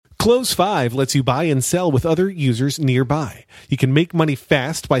Close 5 lets you buy and sell with other users nearby. You can make money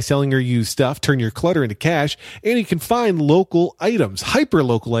fast by selling your used stuff, turn your clutter into cash, and you can find local items,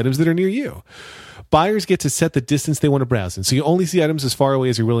 hyper-local items that are near you. Buyers get to set the distance they want to browse in, so you only see items as far away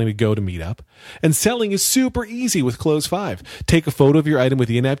as you're willing to go to meet up. And selling is super easy with Close 5. Take a photo of your item with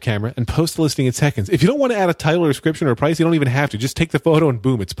the in-app camera and post the listing in seconds. If you don't want to add a title or description or a price, you don't even have to. Just take the photo and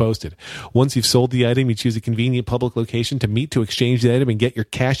boom, it's posted. Once you've sold the item, you choose a convenient public location to meet to exchange the item and get your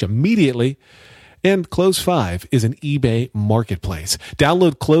cash immediately. And Close 5 is an eBay marketplace.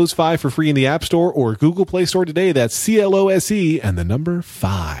 Download Close 5 for free in the App Store or Google Play Store today. That's CLOSE and the number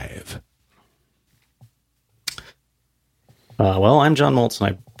 5. Well, I'm John Moltz,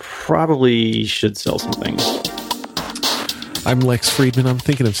 and I probably should sell some things. I'm Lex Friedman. I'm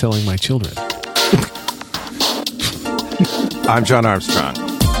thinking of selling my children. I'm John Armstrong.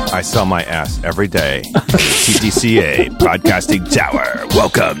 I sell my ass every day in the TTCA Podcasting Tower.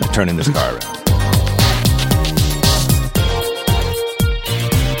 Welcome to turning this car around.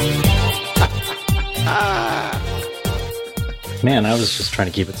 Man, I was just trying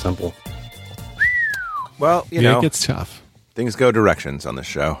to keep it simple. Well, you know, it gets tough. Things go directions on this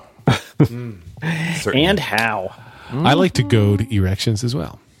show. And how? I like to goad erections as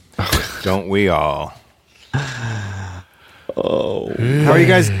well. Don't we all? Oh. How are you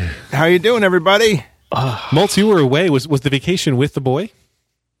guys? How are you doing, everybody? Moltz, you were away. Was the vacation with the boy?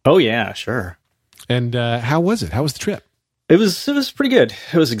 Oh, yeah, sure. And how was it? How was the trip? It was pretty good.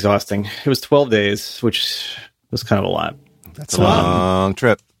 It was exhausting. It was 12 days, which was kind of a lot. That's a long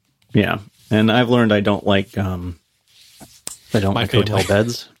trip. Yeah. And I've learned I don't like hotel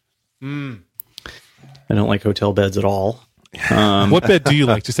beds. I don't like hotel beds at all. What bed do you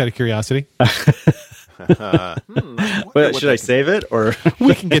like, just out of curiosity? But should I save it? Or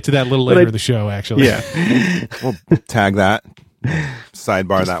we can get to that a little later in the show, actually. Yeah. We'll tag that.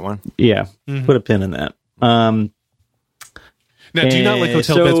 Sidebar that one. Yeah. Put a pin in that. Now, do you not like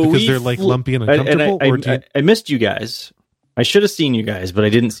hotel beds because they're like lumpy and uncomfortable? I missed you guys. I should have seen you guys, but I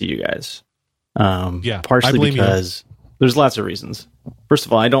didn't see you guys. Partially because there's lots of reasons. First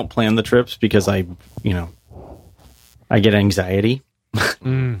of all, I don't plan the trips because I get anxiety.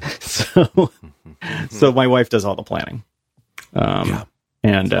 So my wife does all the planning. And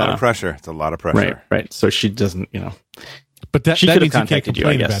it's a lot of pressure. It's a lot of pressure. Right. So she doesn't, But that she means you can't contacted you,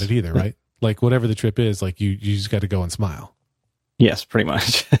 I complain guess. about it either, right? Like whatever the trip is, like you just got to go and smile. Yes, pretty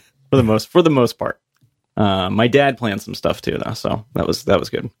much. for the most part. My dad planned some stuff too, though, so that was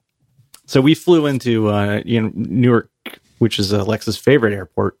good. So we flew into Newark, which is Lex's favorite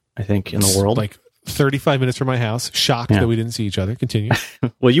airport, I think, in the world. Like 35 minutes from my house. Shocked that we didn't see each other. Continue.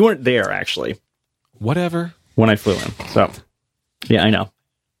 Well, you weren't there, actually. Whatever. When I flew in. So, yeah, I know.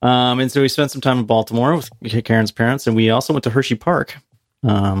 And so we spent some time in Baltimore with Karen's parents, and we also went to Hershey Park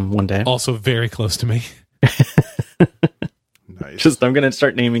one day. Also very close to me. Nice. I'm going to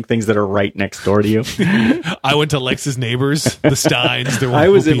start naming things that are right next door to you. I went to Lex's neighbors, the Steins. I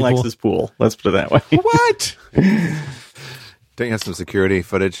was in Lex's pool. Let's put it that way. What? Don't you have some security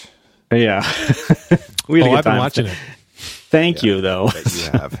footage? Yeah. We had a good I've been time. watching it. Thank you, though.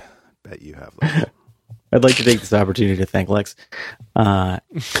 Bet you have. Lex. I'd like to take this opportunity to thank Lex. And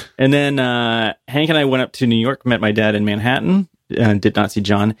then Hank and I went up to New York, met my dad in Manhattan, and did not see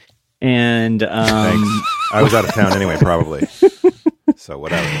John. And I was out of town anyway, probably. So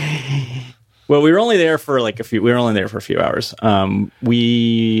whatever. Well, we were only there for a few hours.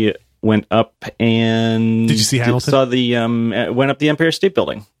 We went up and did you see Hamilton? Went up the Empire State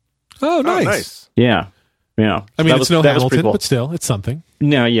Building. Oh, nice. Yeah. I mean, it's no Hamilton, cool. But still, it's something.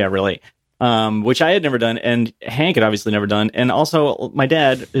 No, yeah, really. Which I had never done, and Hank had obviously never done, and also my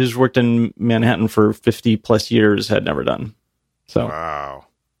dad, who's worked in Manhattan for 50 plus years, had never done. So wow,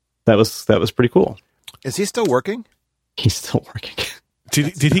 that was pretty cool. Is he still working? He's still working.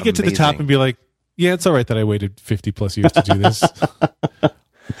 Did he get to the top and be like, "Yeah, it's all right that I waited 50 plus years to do this"?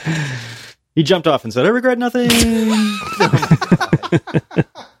 He jumped off and said, "I regret nothing."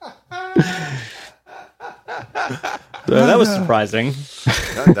 So that was surprising.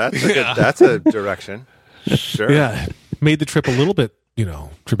 That's a direction. Sure. Yeah, made the trip a little bit,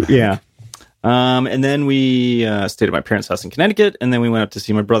 traumatic. Yeah. And then we stayed at my parents' house in Connecticut, and then we went up to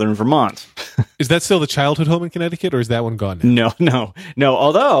see my brother in Vermont. Is that still the childhood home in Connecticut, or is that one gone now? No.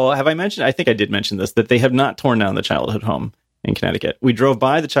 Although, have I mentioned? I think I did mention this, that they have not torn down the childhood home in Connecticut. We drove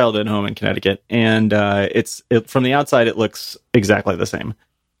by the childhood home in Connecticut, and from the outside, it looks exactly the same.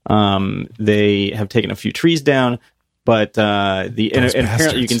 They have taken a few trees down. But and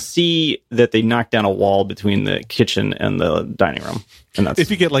apparently you can see that they knocked down a wall between the kitchen and the dining room. And that's,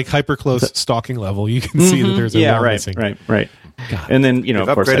 if you get like hyper close stalking level, you can see that there's a wall missing. Right. God. And then, They've of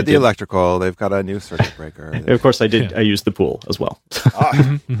course, upgraded the electrical. They've got a new circuit breaker. Of course, I did. I used the pool as well.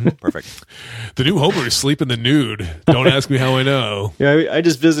 Perfect. The new homeowners sleep in the nude. Don't ask me how I know. Yeah, I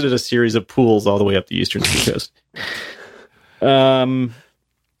just visited a series of pools all the way up the eastern seacoast.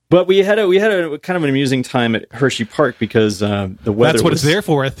 But we had a kind of an amusing time at Hershey Park because the weather. That's what it's there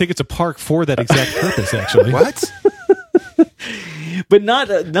for. I think it's a park for that exact purpose, actually. What? But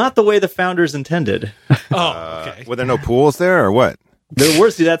not the way the founders intended. Oh, okay. Were there no pools there or what? There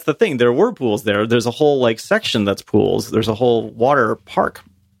were. See, that's the thing. There were pools there. There's a whole section that's pools. There's a whole water park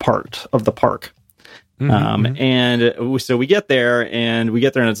part of the park. And so we get there and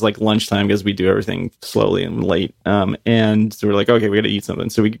it's like lunchtime because we do everything slowly and late. And so we're like, okay, we got to eat something.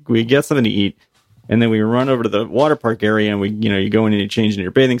 So we get something to eat, and then we run over to the water park area, and you go in and you change into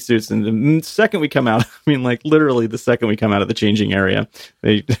your bathing suits. And the second we come out, literally the second we come out of the changing area,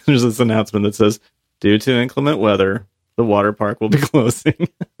 there's this announcement that says, due to inclement weather, the water park will be closing.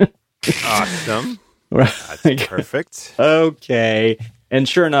 Awesome. Right. That's perfect. Okay. And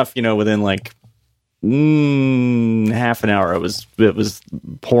sure enough, within half an hour, it was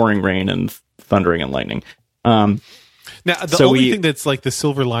pouring rain and thundering and lightning. Now, the only thing that's like the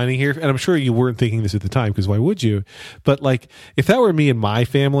silver lining here, and I'm sure you weren't thinking this at the time, because why would you? But if that were me and my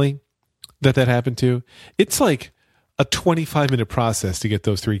family that happened to, it's like a 25-minute process to get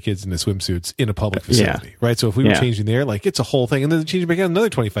those 3 kids into swimsuits in a public facility, right? So if we were changing there, it's a whole thing, and then changing back out another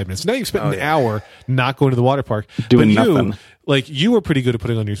 25 minutes. Now you've spent an hour not going to the water park, doing nothing. You were pretty good at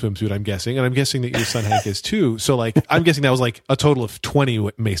putting on your swimsuit, I'm guessing, and I'm guessing that your son Hank is too. So I'm guessing that was a total of 20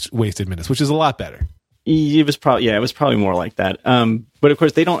 wasted minutes, which is a lot better. It was probably more like that. But of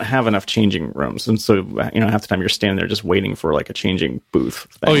course, they don't have enough changing rooms, and so half the time you're standing there just waiting for a changing booth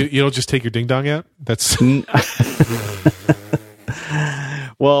thing. Oh, you don't just take your ding dong out? That's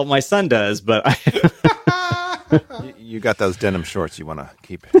well, my son does, but you got those denim shorts you want to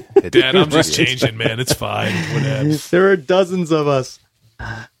keep. Dad, I'm just changing, man. It's fine. Whatever. There are dozens of us.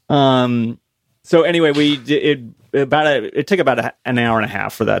 So anyway, it took about an hour and a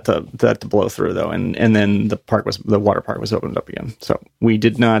half for that to blow through, though, and then the water park was opened up again. So we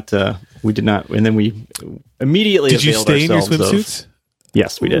did not, and then we immediately did you stay in your swimsuits?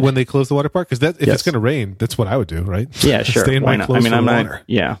 Yes, we did. When they closed the water park, because if it's going to rain, that's what I would do, right? Yeah, sure. Stay in my clothes for water.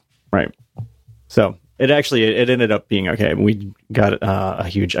 Yeah, right. So it ended up being okay. We got a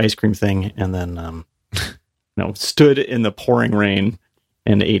huge ice cream thing, and then stood in the pouring rain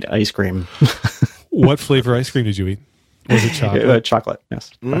and ate ice cream. What flavor ice cream did you eat? Was it chocolate? Chocolate,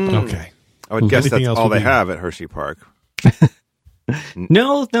 yes. Okay. I would guess that's all they have at Hershey Park.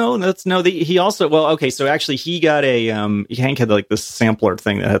 No. He also, so actually he got Hank had this sampler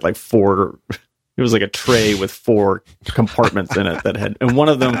thing that had 4. It was a tray with 4 compartments in it that had, and one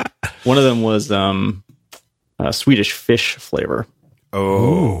of them was Swedish fish flavor.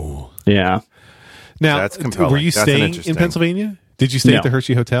 Oh, yeah. Now, that's compelling. Were you staying in Pennsylvania? Did you stay at the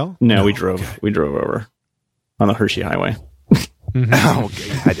Hershey Hotel? No, we drove. Okay. We drove over on the Hershey Highway. Oh, okay.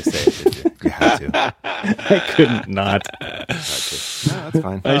 You had to say it, did you? You had to. I couldn't not. No, that's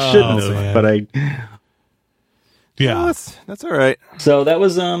fine. I shouldn't have, but I. Yeah, no, that's all right. So that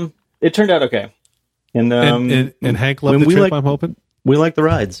was it turned out okay, and Hank loved the trip. I'm hoping we liked the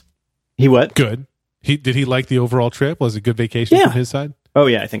rides. He what? Good. Did he like the overall trip? Was it a good vacation from his side? Oh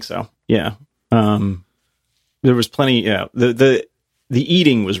yeah, I think so. Yeah. There was plenty. Yeah. The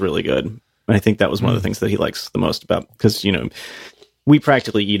eating was really good. I think that was one of the things that he likes the most about, because we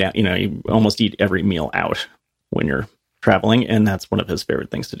practically eat out. You almost eat every meal out when you're traveling, and that's one of his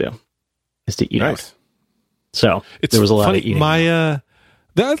favorite things to do, is to eat out. So there was a lot of eating.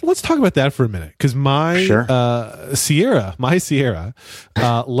 Let's talk about that for a minute, because my Sierra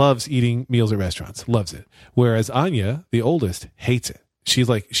loves eating meals at restaurants, loves it. Whereas Anya, the oldest, hates it. She's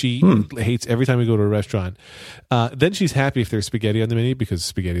she hates every time we go to a restaurant. Then she's happy if there's spaghetti on the menu, because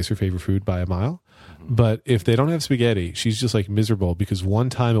spaghetti is her favorite food by a mile. But if they don't have spaghetti, she's just miserable, because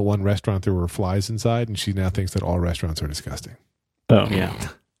one time at one restaurant there were flies inside, and she now thinks that all restaurants are disgusting. Oh yeah,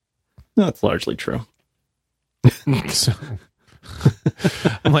 that's largely true. So,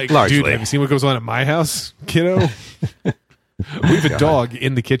 I'm dude, have you seen what goes on at my house, kiddo? We have a dog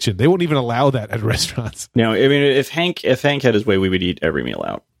in the kitchen. They won't even allow that at restaurants. No, I mean, if Hank had his way, we would eat every meal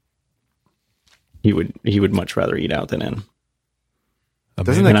out. He would much rather eat out than in.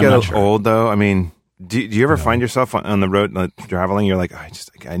 Doesn't that get old though? I mean, do you ever find yourself on the road traveling? You're like, I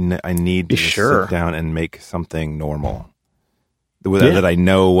need to sit down and make something normal that I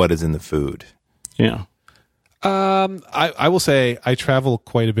know what is in the food. Yeah. I will say I travel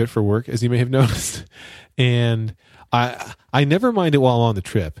quite a bit for work, as you may have noticed, and I never mind it while I'm on the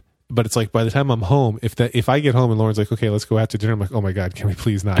trip. But it's like by the time I'm home, if I get home and Lauren's like, okay, let's go out to dinner, I'm like, oh my God, can we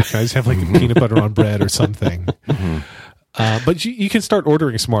please not? Can I just have like a peanut butter on bread or something? But you can start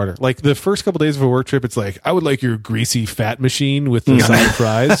ordering smarter. Like the first couple days of a work trip, it's like, I would like your greasy fat machine with the side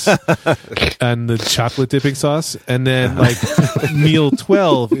fries and the chocolate dipping sauce. And then like meal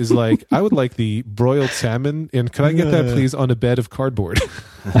 12 is like, I would like the broiled salmon. And could I get that please on a bed of cardboard?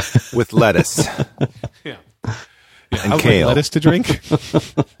 With lettuce. Yeah. And I would kale. like lettuce to drink.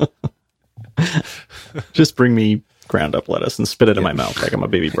 Just bring me ground up lettuce and spit it in my mouth like I'm a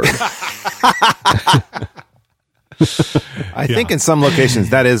baby bird. I think in some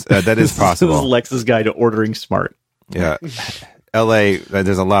locations that is This possible. is Lex's guide to ordering smart. Yeah. LA,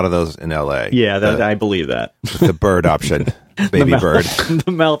 there's a lot of those in LA. Yeah, I believe that. The bird option. Baby bird.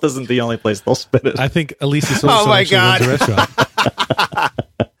 The mouth isn't the only place they'll spit it. I think Elisa Solson Oh my actually God. runs a restaurant.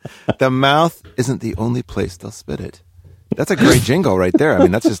 The mouth isn't the only place they'll spit it. That's a great jingle right there. I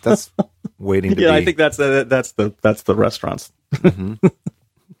mean, that's waiting to be. Yeah, I think that's the restaurants.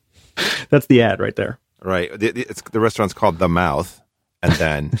 That's the ad right there. Right. The restaurant's called The Mouth. And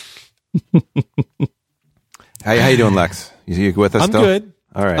then. How you doing, Lex? You with us I'm still? good.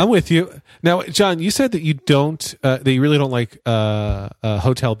 All right. I'm with you. Now, John, you said that you don't, that you really don't like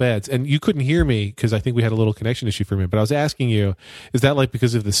hotel beds, and you couldn't hear me because I think we had a little connection issue for a minute. But I was asking you, is that like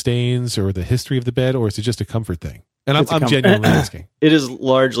because of the stains or the history of the bed, or is it just a comfort thing? And I'm genuinely asking. It is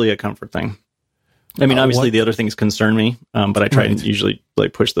largely a comfort thing. I mean, obviously the other things concern me, but I try and usually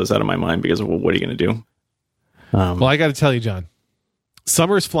like push those out of my mind because, well, what are you going to do? Well, I got to tell you, John,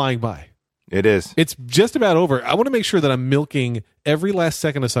 summer is flying by. It is. It's just about over. I want to make sure that I'm milking every last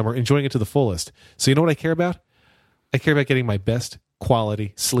second of summer, enjoying it to the fullest. So you know what I care about? I care about getting my best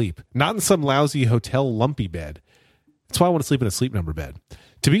quality sleep, not in some lousy hotel lumpy bed. That's why I want to sleep in a Sleep Number bed.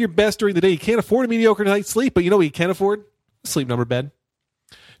 To be your best during the day, you can't afford a mediocre night's sleep, but you know what you can afford? A Sleep Number bed.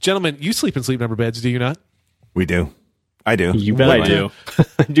 Gentlemen, you sleep in Sleep Number beds, do you not? We do. I do. You bet I do.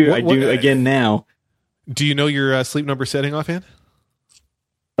 I do. I do again now. Do you know your Sleep Number setting offhand?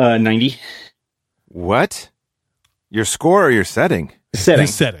 90. What? Your score or your setting? Setting.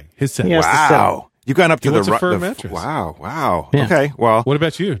 His setting. Yes, the setting. Wow. You've gone up to He wants the a firm mattress. Wow. Yeah. Okay. Well, What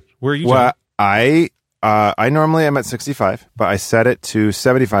about you? Where are you, well, John? I normally am at 65, but I set it to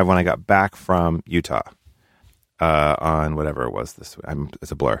 75 when I got back from Utah. On whatever it was this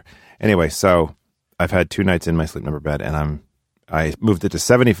it's a blur. Anyway, so I've had 2 nights in my Sleep Number bed, and I moved it to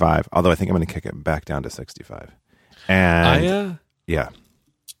 75, although I think I'm going to kick it back down to 65. And yeah.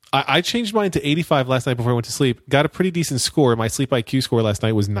 I changed mine to 85 last night before I went to sleep. Got a pretty decent score. My Sleep IQ score last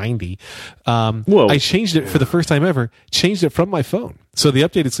night was 90. Whoa. I changed it for the first time ever. Changed it from my phone. So the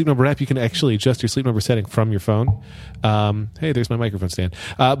updated Sleep Number app, you can actually adjust your Sleep Number setting from your phone. Hey, there's my microphone stand.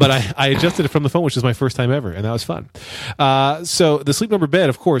 But I adjusted it from the phone, which is my first time ever, and that was fun. So the Sleep Number bed,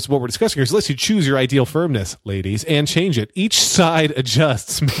 of course, what we're discussing here is lets you choose your ideal firmness, ladies, and change it. Each side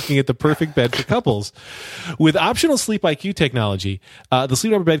adjusts, making it the perfect bed for couples. With optional Sleep IQ technology, the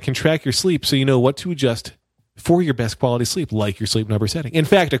Sleep Number bed can track your sleep so you know what to adjust for your best quality sleep, like your Sleep Number setting. In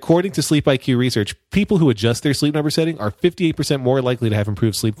fact, according to Sleep IQ research, people who adjust their Sleep Number setting are 58% more likely to have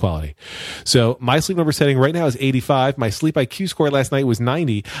improved sleep quality. So my Sleep Number setting right now is 85. My Sleep IQ score last night was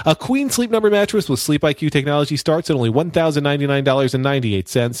 90. A queen Sleep Number mattress with Sleep IQ technology starts at only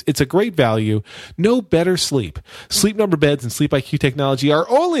 $1,099.98. It's a great value. No better sleep. Sleep Number beds and Sleep IQ technology are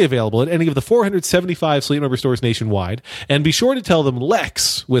only available at any of the 475 Sleep Number stores nationwide. And be sure to tell them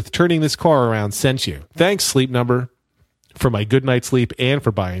Lex with Turning This Car Around sent you. Thanks, Sleep Number, for my good night's sleep and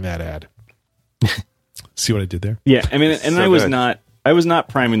for buying that ad. See what I did there? Yeah, I mean, and So I was good. not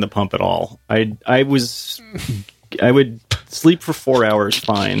priming the pump at all. I would sleep for 4 hours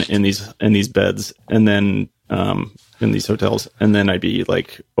fine in these beds, and then in these hotels, and then I'd be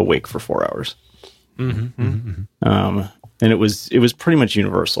like awake for 4 hours. And it was pretty much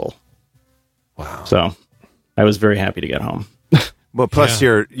universal. Wow. So I was very happy to get home. Well, plus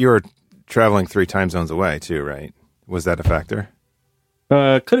you're traveling 3 time zones away too, right? Was that a factor?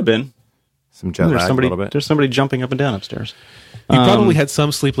 Could have been. Some jet lag a little bit. There's somebody jumping up and down upstairs. You probably had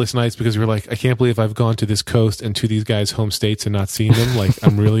some sleepless nights because you were like, I can't believe I've gone to this coast and to these guys' home states and not seen them. Like,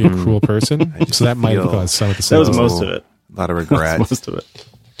 I'm really a cruel person. So that might have caused some of the That was sleep. most of it. A lot of regret. Most of it.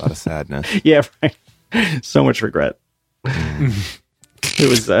 A lot of sadness. Yeah, right. So much regret. It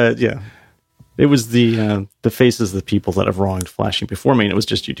was, yeah. It was the faces of the people that have wronged flashing before me, and it was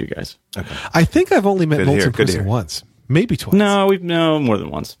just you two guys. Okay. I think I've only met Good to Molson hear, good to person hear. once. Maybe twice. No, more than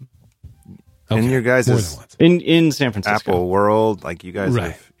once. And your guys more is than once. In San Francisco. Apple World, like you guys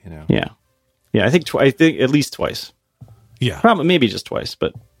Right. have, Yeah. Yeah, I think at least twice. Yeah. Probably maybe just twice,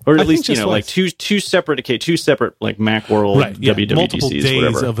 but or I at least think just like twice. two separate like Macworld Right. Yeah. Multiple WWDCs, days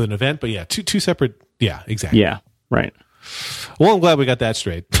whatever. of an event, but yeah, two separate. Yeah, exactly. Yeah, right. Well, I'm glad we got that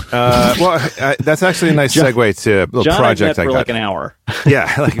straight. That's actually a nice segue to a little John project I I met for got. like an hour.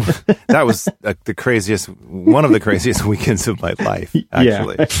 Yeah, like that was one of the craziest weekends of my life.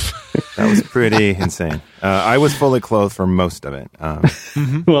 Actually, that was pretty insane. I was fully clothed for most of it.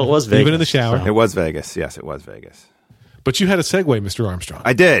 Well, it was Vegas. Even in the shower. It was Vegas. Yes, it was Vegas. But you had a segue, Mr. Armstrong.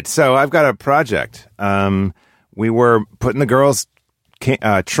 I did. So I've got a project. We were putting the girls'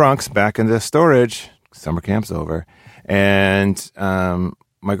 trunks back into storage. Summer camp's over, and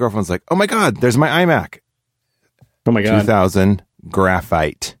my girlfriend's like, "Oh my God, there's my iMac." Oh my God. 2000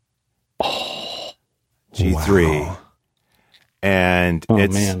 graphite G3. Wow. And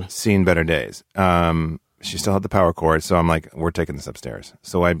it's man. seen better days. She still had the power cord, so I'm like, we're taking this upstairs.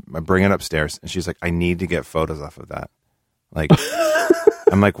 So I bring it upstairs, and she's like, I need to get photos off of that. Like,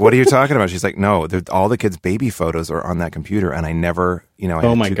 I'm like, what are you talking about? She's like, no, all the kids' baby photos are on that computer, and I never, I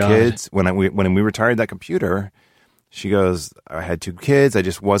had two kids. When we retired that computer, she goes, I had two kids. I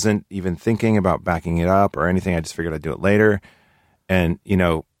just wasn't even thinking about backing it up or anything. I just figured I'd do it later. And,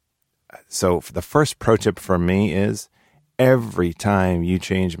 so for the first pro tip from me is every time you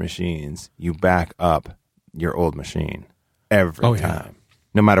change machines, you back up your old machine. Every time.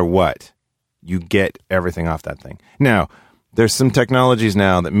 No matter what, you get everything off that thing. Now, there's some technologies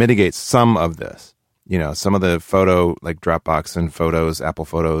now that mitigate some of this. Some of the photo, like Dropbox and Photos, Apple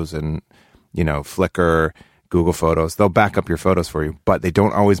Photos, and, Flickr, Google Photos, they'll back up your photos for you, but they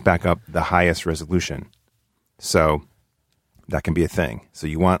don't always back up the highest resolution. So that can be a thing. So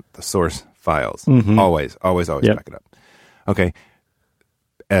you want the source files. Always back it up. Okay.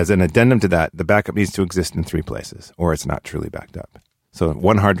 As an addendum to that, the backup needs to exist in 3 places, or it's not truly backed up. So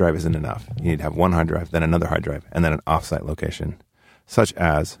one hard drive isn't enough. You need to have one hard drive, then another hard drive, and then an offsite location, such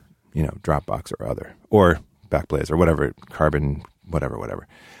as, Dropbox or Backblaze or whatever, Carbon, whatever.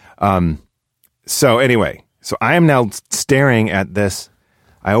 So anyway, so I am now staring at this.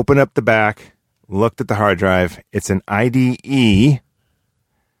 I opened up the back, looked at the hard drive. It's an IDE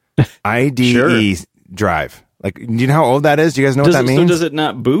drive. Like, do you know how old that is? Do you guys know what that means? So does it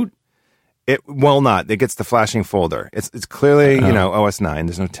not boot? It will not. It gets the flashing folder. It's clearly, OS 9.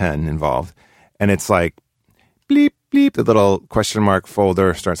 There's no 10 involved. And it's like, bleep, bleep. The little question mark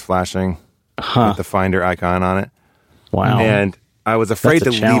folder starts flashing with the Finder icon on it. Wow. And I was afraid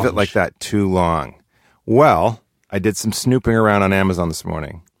to leave it like that too long. Well, I did some snooping around on Amazon this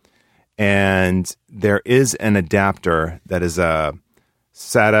morning. And there is an adapter that is a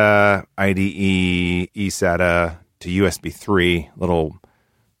SATA IDE eSATA to USB 3 little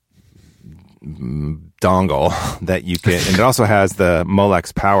dongle that you can, and it also has the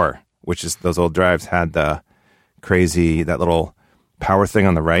Molex power, which is those old drives had the that little power thing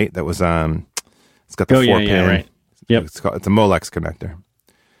on the right that was it's got the 4 pin. Yeah, right. Yep. It's a Molex connector.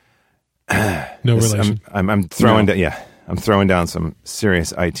 No relation. I'm throwing I'm throwing down some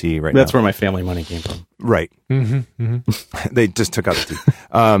serious IT right now. That's where my family money came from. Right. They just took out the teeth.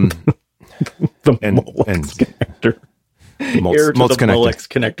 The Molex connector. Heir to the Molex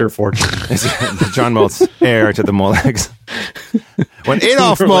connector fortune. John Moltz, heir to the Molex. When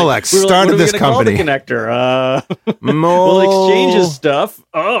Adolf Molex started this company. Call the connector? We'll exchange his stuff.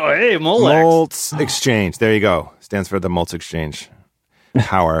 Oh, hey, Molex. Moltz Exchange. There you go. Stands for the Moltz Exchange.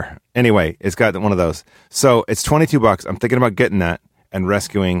 Power. Anyway, it's got one of those. So it's $22. I'm thinking about getting that and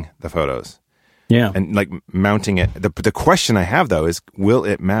rescuing the photos. Yeah. And like mounting it. The question I have though is, will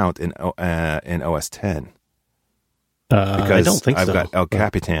it mount in OS 10? Because I don't think I've so. got El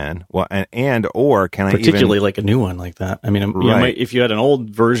Capitan. Well, or can I particularly like a new one like that? I mean, if you had an old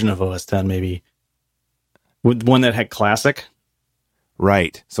version of OS 10, maybe with one that had classic.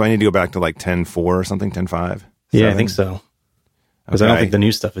 Right. So I need to go back to like 10.4 or something, 10.5. Yeah, I think so. Because I don't think the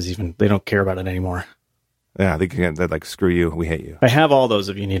new stuff is they don't care about it anymore. Yeah, they're like, screw you, we hate you. I have all those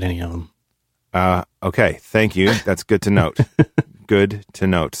if you need any of them. Okay, thank you. That's good to note. Good to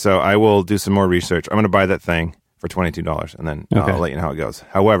note. So I will do some more research. I'm going to buy that thing for $22, and then I'll let you know how it goes.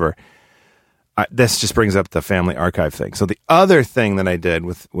 However, this just brings up the family archive thing. So the other thing that I did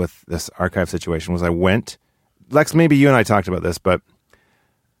with this archive situation was I went, Lex, maybe you and I talked about this, but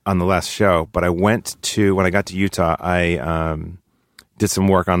on the last show, but I went to, when I got to Utah, I did some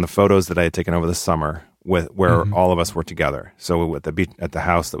work on the photos that I had taken over the summer where all of us were together. So at the beach, at the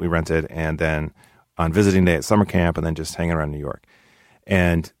house that we rented, and then on visiting day at summer camp, and then just hanging around New York.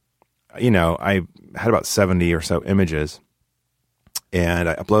 And, I had about 70 or so images, and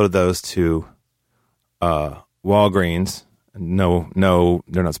I uploaded those to Walgreens No,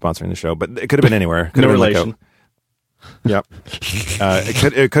 they're not sponsoring the show, but it could have been anywhere. Could No have been relation. Yep.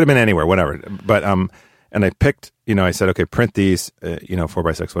 It could have been anywhere, whatever. But and I picked, I said, okay, print these,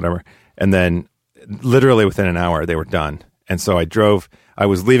 4x6, whatever, and then literally within an hour they were done. And so I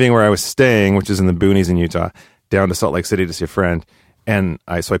was leaving where I was staying, which is in the boonies in Utah, down to Salt Lake City to see a friend, and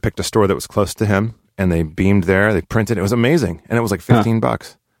I picked a store that was close to him, and they beamed there. They printed. It was amazing, and it was like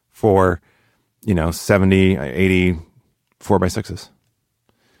 $15 for 70, 80 4x6s.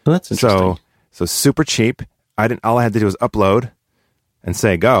 Well, that's interesting. So super cheap. All I had to do was upload and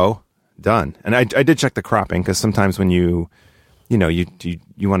say go, done. And I did check the cropping, because sometimes when you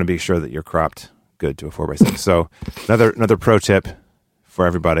want to be sure that you're cropped good to a 4x6. So another pro tip for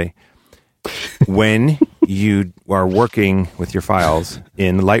everybody: when you are working with your files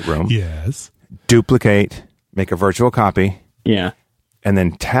in Lightroom, Yes. duplicate, make a virtual copy, Yeah. and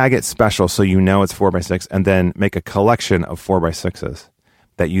then tag it special so it's 4x6, and then make a collection of 4x6s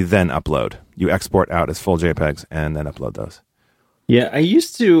that you then upload. You export out as full JPEGs and then upload those. Yeah, I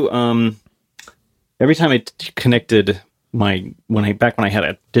used to every time I connected when I had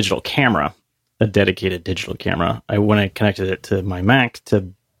a digital camera, a dedicated digital camera, when I connected it to my Mac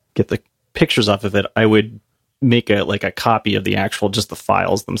to get the pictures off of it, I would make a copy of the actual, just the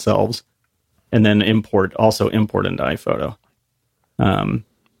files themselves, and then import into iPhoto.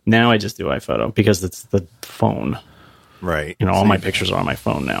 Now I just do iPhoto because it's the phone. Right. All my pictures are on my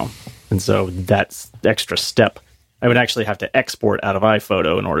phone now. And so that's the extra step. I would actually have to export out of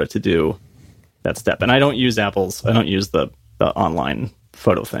iPhoto in order to do that step. And I don't use I don't use the online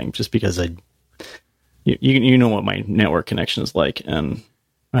photo thing, just because you know what my network connection is like, and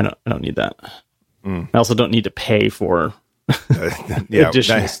I don't need that. I also don't need to pay for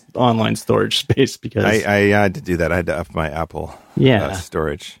additional online storage space, because I had to do that. I had to up my Apple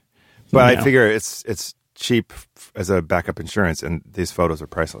storage. But I figure it's cheap as a backup insurance, and these photos are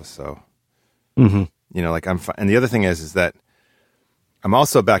priceless. So, and the other thing is that I'm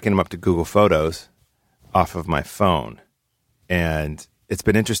also backing them up to Google Photos off of my phone, and it's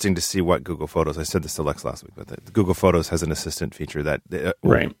been interesting to see what Google Photos. I said this to Lex last week, but the Google Photos has an assistant feature that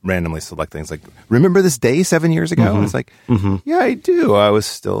will randomly select things like, remember this day 7 years ago? And it's like, yeah, I do. I was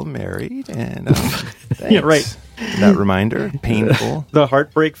still married, and yeah, right. That reminder, painful. The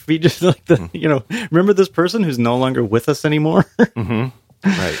heartbreak feature, remember this person who's no longer with us anymore?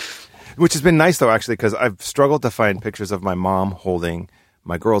 Right. Which has been nice, though, actually, because I've struggled to find pictures of my mom holding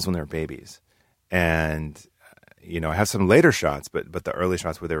my girls when they were babies. And, I have some later shots, but the early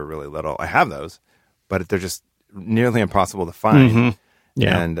shots where they were really little, I have those, but they're just nearly impossible to find.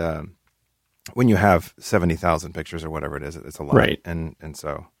 Yeah. And when you have 70,000 pictures or whatever it is, it's a lot. Right. And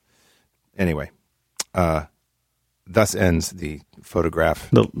so, anyway, thus ends the photograph.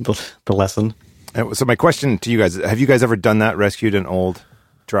 The lesson. So my question to you guys, have you guys ever done that, rescued an old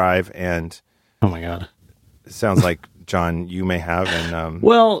drive? And oh my God. It sounds like, John, you may have. And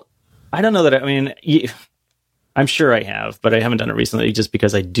well, I don't know that. I'm sure I have, but I haven't done it recently, just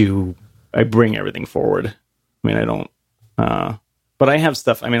because I bring everything forward. I don't, but I have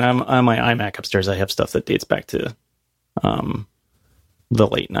stuff. I'm on my iMac upstairs. I have stuff that dates back to the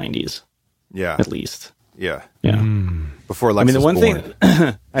late 90s. Yeah. At least. Yeah. Yeah. Before Lex the one born.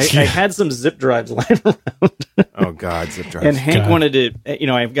 thing, I had some zip drives lying around. Oh God, zip drives. And Hank wanted to,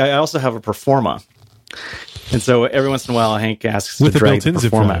 I also have a Performa. And so every once in a while, Hank asks with to drag the built-in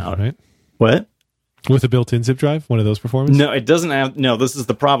zip Performa drive, out. right? What? With a built-in zip drive, one of those Performers? No, it doesn't have. No, this is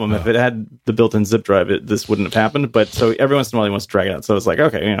the problem. If it had the built-in zip drive, this wouldn't have happened. But so every once in a while, he wants to drag it out. So it's like,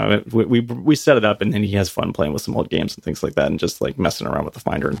 okay, we set it up, and then he has fun playing with some old games and things like that, and just like messing around with the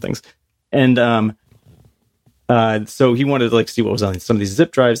Finder and things. And so he wanted to see what was on some of these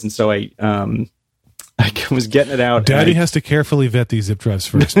zip drives, and so I was getting it out. Daddy has to carefully vet these zip drives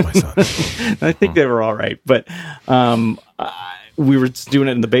first, my son. I think they were all right, but we were doing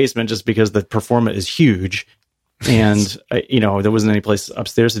it in the basement just because the Performa is huge, and there wasn't any place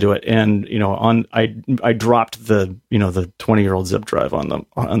upstairs to do it. And I dropped the 20-year-old zip drive on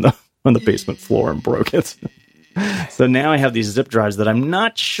the basement floor and broke it. So now I have these zip drives that I'm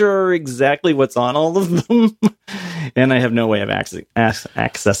not sure exactly what's on all of them, and I have no way of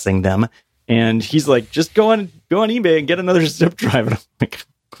accessing them. And he's like, just go on eBay and get another zip drive. And I'm like,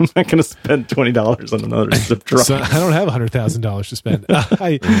 I'm not going to spend $20 on another zip drive. So I don't have $100,000 to spend.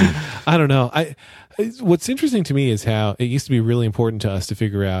 I don't know. What's interesting to me is how it used to be really important to us to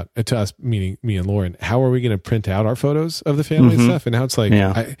figure out, to us, meaning me and Lauren, how are we going to print out our photos of the family and stuff? And now it's like,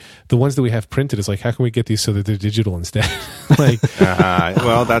 the ones that we have printed is like, how can we get these so that they're digital instead?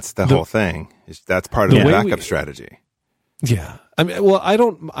 Well, that's the whole thing. That's part of the backup strategy. Yeah. I mean, well, I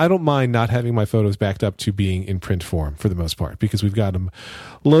don't mind not having my photos backed up to being in print form for the most part, because we've got them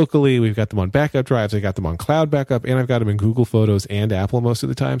locally, we've got them on backup drives, I got them on cloud backup, and I've got them in Google Photos and Apple most of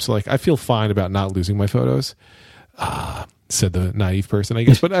the time. So like, I feel fine about not losing my photos. Said the naive person, I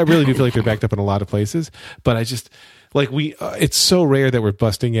guess, but I really do feel like they're backed up in a lot of places. But I just like it's so rare that we're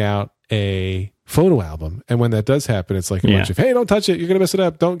busting out a photo album, and when that does happen, it's like a bunch of, hey, don't touch it, you're gonna mess it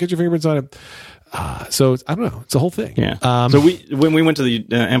up, don't get your fingerprints on it. So I don't know, it's a whole thing. Yeah. So when we went to the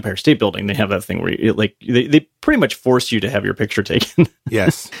Empire State Building, they have that thing where they pretty much force you to have your picture taken.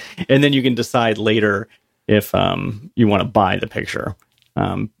 Yes. And then you can decide later if you want to buy the picture.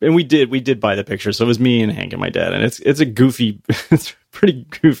 And we did buy the picture. So it was me and Hank and my dad, and it's a pretty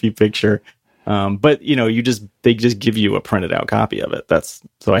goofy picture. But they just give you a printed out copy of it.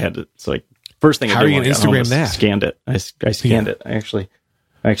 First thing how I did are you when going to Instagram that? Scanned it. I scanned it. I actually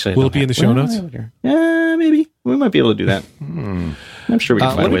will it be in the show notes? Yeah, maybe we might be able to do that. I'm sure we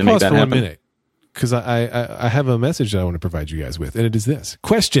can find a way to make that happen. Let me pause for 1 minute, because I have a message that I want to provide you guys with, and it is this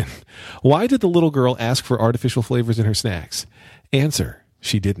question: why did the little girl ask for artificial flavors in her snacks? Answer: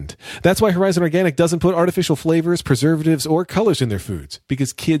 she didn't. That's why Horizon Organic doesn't put artificial flavors, preservatives, or colors in their foods,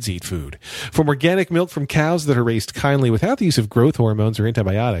 because kids eat food. From organic milk from cows that are raised kindly without the use of growth hormones or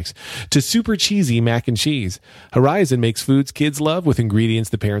antibiotics, to super cheesy mac and cheese, Horizon makes foods kids love with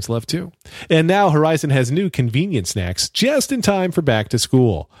ingredients that parents love too. And now Horizon has new convenient snacks just in time for back to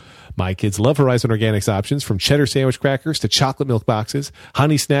school. My kids love Horizon Organics options, from cheddar sandwich crackers to chocolate milk boxes,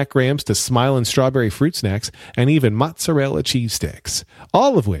 honey snack grams to smile and strawberry fruit snacks, and even mozzarella cheese sticks.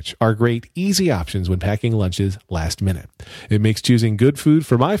 All of which are great, easy options when packing lunches last minute. It makes choosing good food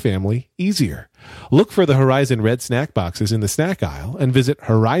for my family easier. Look for the Horizon Red snack boxes in the snack aisle and visit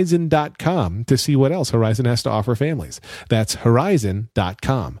Horizon.com to see what else Horizon has to offer families. That's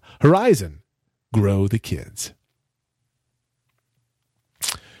Horizon.com. Horizon. Grow the kids.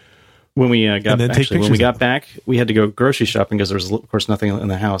 When we got back, we had to go grocery shopping because there was, of course, nothing in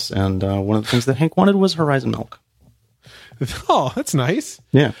the house. And one of the things that Hank wanted was Horizon milk. Oh, that's nice.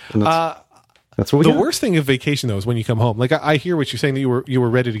 Yeah, that's what we got. The worst thing of vacation, though, is when you come home. Like I hear what you're saying, that you were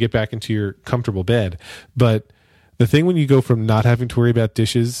ready to get back into your comfortable bed, but the thing when you go from not having to worry about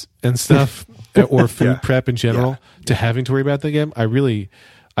dishes and stuff or food prep in general to having to worry about them again, I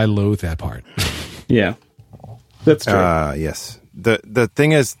loathe that part. Yeah, that's true. Yes. The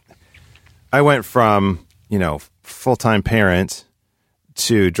thing is, I went from, full-time parent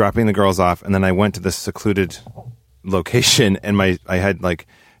to dropping the girls off, and then I went to this secluded location, and I had like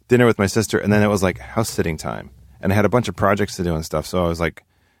dinner with my sister, and then it was like house sitting time, and I had a bunch of projects to do and stuff, so I was like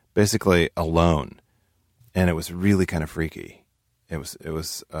basically alone, and it was really kind of freaky. It was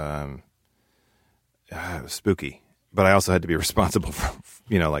spooky, but I also had to be responsible for,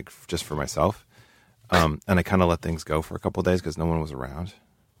 just for myself, and I kind of let things go for a couple of days because no one was around.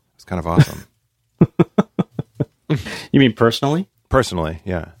 It's kind of awesome. You mean personally? Personally,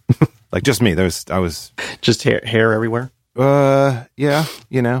 yeah. Like just me. I was just hair everywhere. Yeah.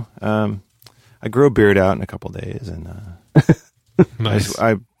 I grew a beard out in a couple of days, and nice.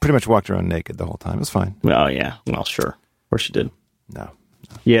 I pretty much walked around naked the whole time. It was fine. Oh yeah. Well, sure. Of course you did. No.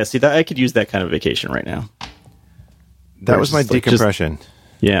 Yeah. See, that I could use that kind of vacation right now. That was my decompression.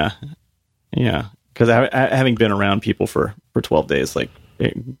 Yeah. Because having been around people for 12 days, like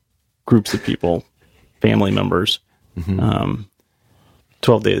groups of people, family members,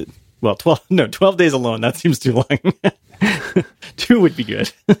 12 days. Well, 12 days alone. That seems too long. 2 would be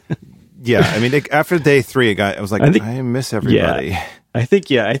good. Yeah. I mean, after day 3, I was like, I miss everybody.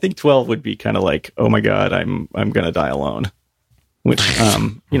 Yeah, I think 12 would be kind of like, oh my God, I'm going to die alone. Which,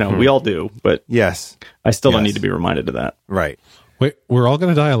 we all do, but yes, I still don't need to be reminded of that. Right. Wait, we're all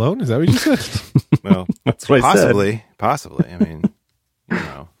going to die alone? Is that what you said? Well, that's what I said. Possibly. I mean,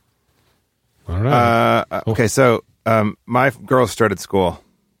 All right. Okay, so my girls started school.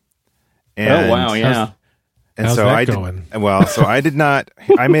 And, oh wow! Yeah. And how's so that going? So I did not.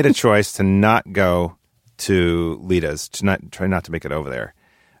 I made a choice to not go to Lita's, to try not to make it over there.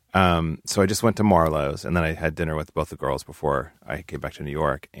 So I just went to Marlowe's, and then I had dinner with both the girls before I came back to New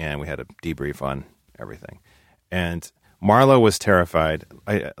York, and we had a debrief on everything. And Marlo was terrified.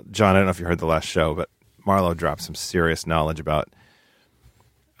 John, I don't know if you heard the last show, but Marlo dropped some serious knowledge about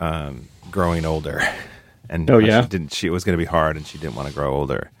growing older, and she was going to be hard, and she didn't want to grow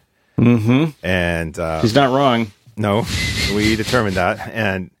older. Mm-hmm. And she's not wrong. No, we determined that,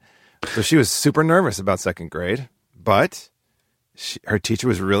 and so she was super nervous about second grade, but her teacher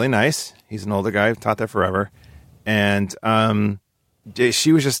was really nice. He's an older guy, taught there forever, and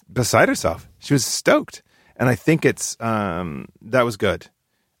she was just beside herself. She was stoked, and I think that was good.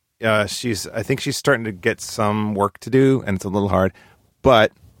 I think she's starting to get some work to do, and it's a little hard.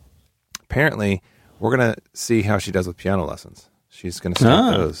 But apparently, we're going to see how she does with piano lessons. She's going to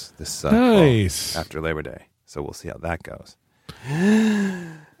start those this nice. fall after Labor Day. So we'll see how that goes.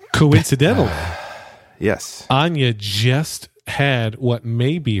 Coincidentally, yes, Anya just had what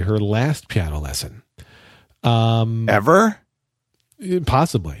may be her last piano lesson. Ever?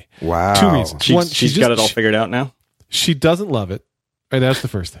 Possibly. Wow. 2 reasons. One, she's got it all figured out now. She doesn't love it. Right, that's the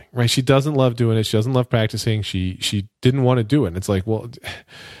first thing, right? She doesn't love doing it. She doesn't love practicing. She didn't want to do it. And it's like, well,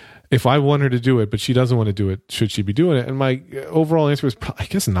 if I want her to do it, but she doesn't want to do it, should she be doing it? And my overall answer was, I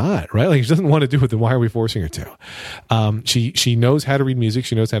guess not, right? Like, if she doesn't want to do it, then why are we forcing her to? She knows how to read music.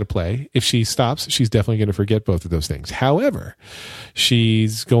 She knows how to play. If she stops, she's definitely going to forget both of those things. However,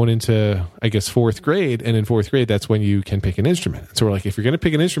 she's going into, I guess, 4th grade. And in 4th grade, that's when you can pick an instrument. So we're like, if you're going to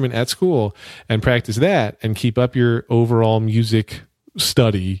pick an instrument at school and practice that and keep up your overall music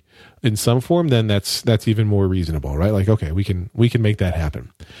study in some form, then that's even more reasonable, right? Like, okay, we can make that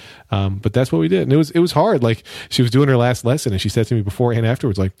happen. But that's what we did. And it was hard. Like, she was doing her last lesson and she said to me before and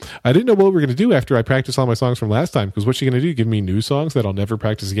afterwards, like, I didn't know what we were going to do after I practiced all my songs from last time, because what's she going to do? Give me new songs that I'll never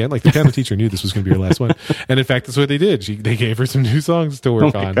practice again? Like, the piano teacher knew this was going to be her last one. And in fact, that's what they did. They gave her some new songs to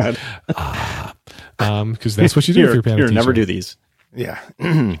work on. Because that's what you do with your piano teacher. Never do these. Yeah.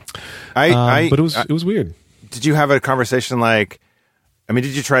 But it was weird. Did you have a conversation like, I mean,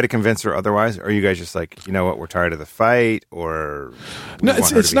 did you try to convince her otherwise? Or are you guys just like, you know what, we're tired of the fight? Or no,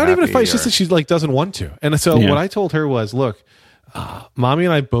 it's not even a fight. It's just that she like doesn't want to. And so what I told her was, look, Mommy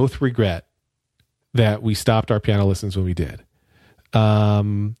and I both regret that we stopped our piano lessons when we did.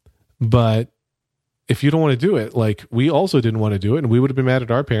 But if you don't want to do it, like, we also didn't want to do it, and we would have been mad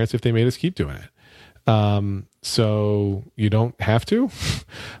at our parents if they made us keep doing it. So you don't have to,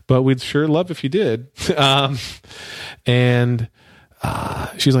 but we'd sure love if you did. And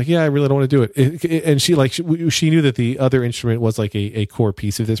she's like, yeah, I really don't want to do it. And she knew that the other instrument was like a core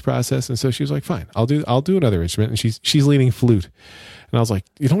piece of this process. And so she was like, fine, I'll do another instrument. And she's leading flute. And I was like,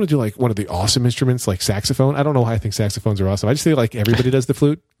 you don't want to do like one of the awesome instruments, like saxophone? I don't know why I think saxophones are awesome. I just think like everybody does the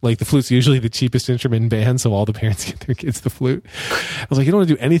flute. Like, the flute's usually the cheapest instrument in bands, so all the parents get their kids the flute. I was like, you don't want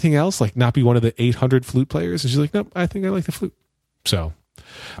to do anything else? Like, not be one of the 800 flute players? And she's like, nope, I think I like the flute. So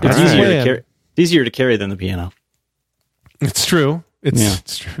it's easier to carry than the piano. It's true.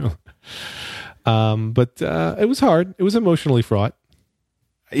 It's true. But it was hard. It was emotionally fraught.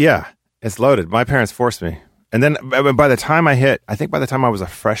 Yeah, it's loaded. My parents forced me. And then by the time I was a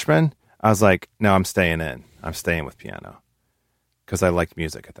freshman, I was like, no, I'm staying in. I'm staying with piano. Because I liked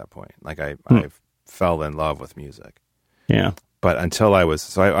music at that point. Like, I fell in love with music. Yeah. But until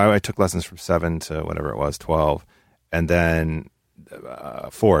I took lessons from 7 to whatever it was, 12, and then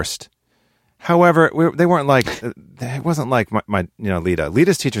forced. However, they weren't like, it wasn't like my Lita.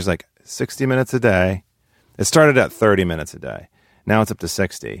 Lita's teacher's like 60 minutes a day. It started at 30 minutes a day. Now it's up to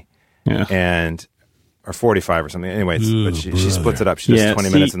 60. Yeah. Or 45 or something. Anyway, but she splits it up. She does 20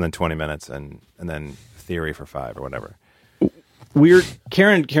 minutes and then 20 minutes and then theory for 5 or whatever.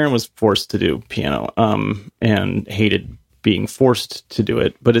 Karen was forced to do piano, and hated being forced to do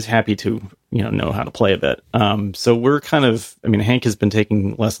it, but is happy to, know how to play a bit. So we're kind of, Hank has been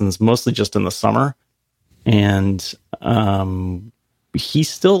taking lessons mostly just in the summer, and he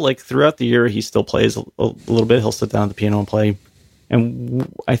still, like, throughout the year, he still plays a little bit. He'll sit down at the piano and play.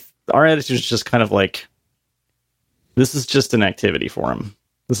 And our attitude is just kind of like, this is just an activity for him.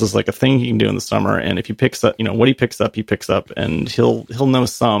 This is like a thing he can do in the summer. And if he picks up, what he picks up, and he'll know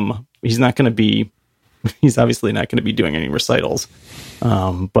some. He's obviously not going to be doing any recitals.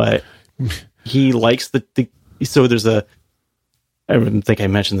 But he likes so there's I don't think I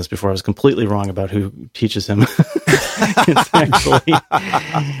mentioned this before. I was completely wrong about who teaches him. It's actually,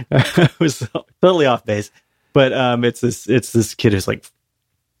 I was totally off base, but it's this kid who's like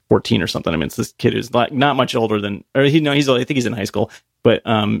 14 or something. It's this kid who's like not much older than, I think he's in high school, but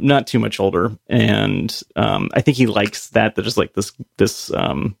not too much older. And I think he likes that there's like this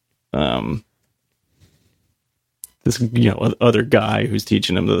other guy who's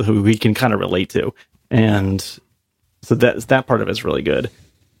teaching him who he can kind of relate to. And so that part of it's really good.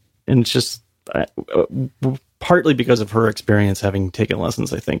 And it's just partly because of her experience having taken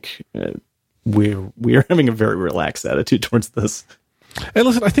lessons, I think we are having a very relaxed attitude towards this. And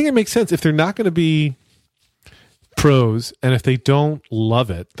listen, I think it makes sense. If they're not going to be pros, and if they don't love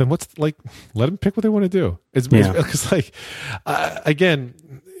it, then let them pick what they want to do. Because again,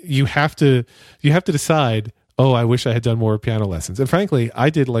 you have to decide, oh, I wish I had done more piano lessons. And frankly,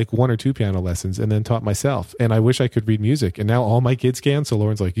 I did like 1 or 2 piano lessons and then taught myself. And I wish I could read music. And now all my kids can. So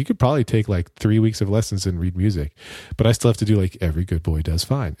Lauren's like, you could probably take like 3 weeks of lessons and read music. But I still have to do like every good boy does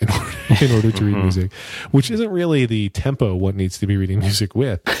fine in order to read music, which isn't really the tempo one needs to be reading music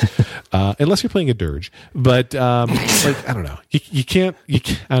with, unless you're playing a dirge. But like, I don't know. You can't,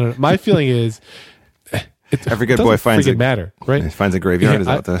 I don't know. My feeling is, every good boy finds it matter, right? He finds a graveyard. Is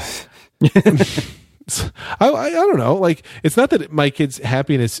that I don't know. Like, it's not that my kids'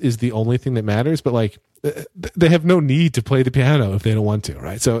 happiness is the only thing that matters, but like, they have no need to play the piano if they don't want to,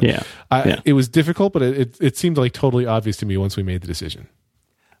 right? So it was difficult, but it seemed like totally obvious to me once we made the decision.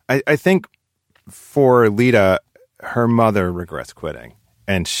 I think for Lita, her mother regrets quitting,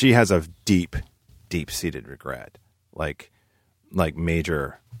 and she has a deep-seated regret, like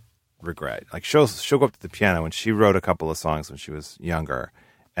major regret. Like she'll go up to the piano, and she wrote a couple of songs when she was younger,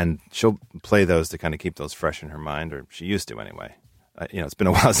 and she'll play those to kind of keep those fresh in her mind, or she used to anyway. It's been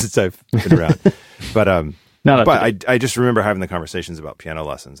a while since I've been around, but I just remember having the conversations about piano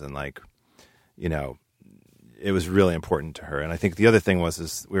lessons, and like, it was really important to her. And I think the other thing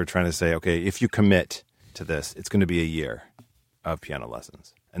is we were trying to say, okay, if you commit to this, it's going to be a year of piano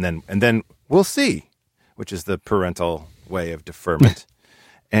lessons, and then we'll see, which is the parental way of deferment.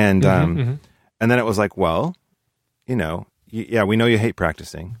 And and then it was like, well, we know you hate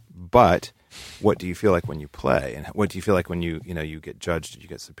practicing, but what do you feel like when you play, and what do you feel like when you get judged, you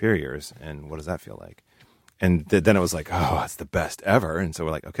get superiors, and what does that feel like? And then it was like, oh, it's the best ever. And so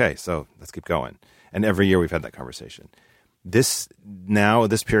we're like, okay, so let's keep going. And every year we've had that conversation. This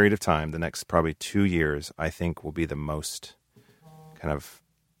period of time, the next probably 2 years, I think will be the most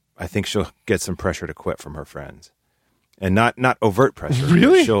I think she'll get some pressure to quit from her friends. And not overt pressure.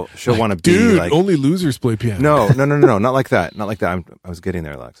 Really? She'll want to be dude, like, only losers play piano. No, not like that. Not like that. I was getting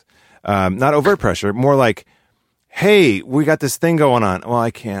there, Lex. Not overt pressure. More like, hey, we got this thing going on. Well,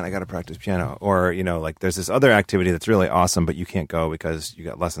 I can't. I got to practice piano. Or like there's this other activity that's really awesome, but you can't go because you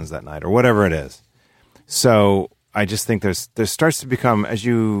got lessons that night, or whatever it is. So I just think there starts to become, as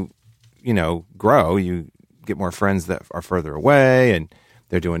you grow, you get more friends that are further away, and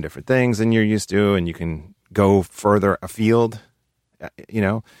they're doing different things than you're used to, and you can go further afield,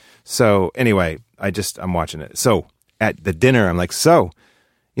 So anyway, I'm watching it. So at the dinner, I'm like,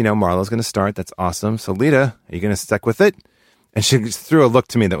 Marlo's going to start. That's awesome. So Lita, are you going to stick with it? And she threw a look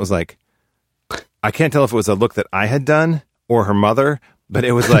to me that was like, I can't tell if it was a look that I had done or her mother, but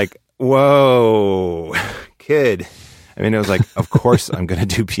it was like, whoa, kid. I mean, it was like, of course I'm going to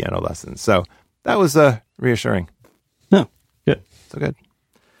do piano lessons. So that was reassuring. No, good. So good.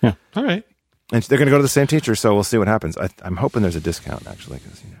 Yeah. All right. And they're going to go to the same teacher, so we'll see what happens. I'm hoping there's a discount, actually,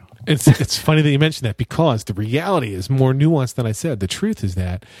 because It's funny that you mentioned that, because the reality is more nuanced than I said. The truth is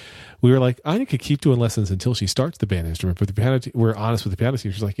that we were like, Anya could keep doing lessons until she starts the band instrument, but the piano we're honest with the piano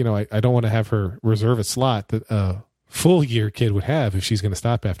teacher. She's like, I don't want to have her reserve a slot that a full year kid would have if she's going to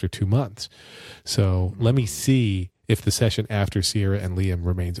stop after 2 months. So let me see if the session after Sierra and Liam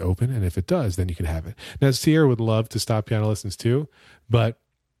remains open, and if it does, then you can have it. Now, Sierra would love to stop piano lessons too, but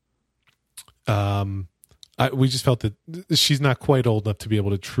we just felt that she's not quite old enough to be able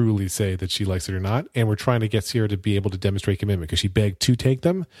to truly say that she likes it or not. And we're trying to get Sierra to be able to demonstrate commitment, because she begged to take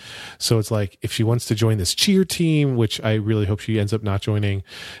them. So it's like, if she wants to join this cheer team, which I really hope she ends up not joining,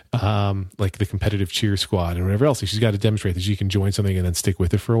 like the competitive cheer squad and whatever else, she's got to demonstrate that she can join something and then stick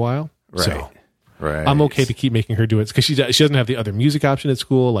with it for a while. Right. So right. I'm okay to keep making her do it, because she doesn't have the other music option at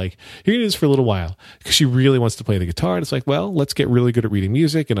school. Like, you're going to do this for a little while, because she really wants to play the guitar. And it's like, well, let's get really good at reading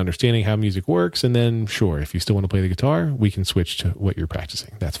music and understanding how music works. And then, sure, if you still want to play the guitar, we can switch to what you're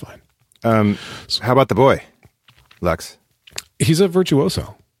practicing. That's fine. How about the boy, Lex? He's a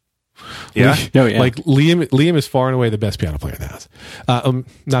virtuoso. Yeah? Like Liam is far and away the best piano player in the house.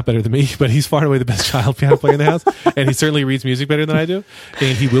 Not better than me, but he's far and away the best child piano player in the house. And he certainly reads music better than I do.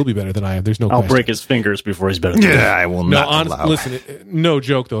 And he will be better than I am. There's no question. I'll break his fingers before he's better than me. Yeah, I will not allow. Listen, no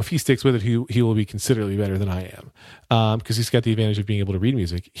joke though. If he sticks with it, he will be considerably better than I am. Because he's got the advantage of being able to read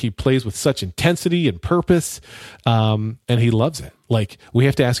music. He plays with such intensity and purpose, and he loves it. Like, we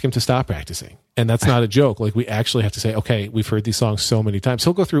have to ask him to stop practicing. And that's not a joke. Like, we actually have to say, okay, we've heard these songs so many times.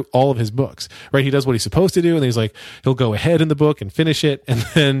 He'll go through all of his books, right? He does what he's supposed to do. And then he's like, he'll go ahead in the book and finish it. And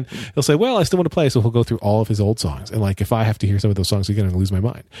then he'll say, well, I still want to play. So he'll go through all of his old songs. And like, if I have to hear some of those songs again, I'm going to lose my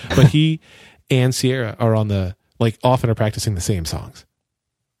mind. But he and Sierra are often are practicing the same songs.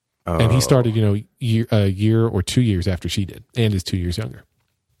 Oh. And he started, a year or 2 years after she did, and is 2 years younger.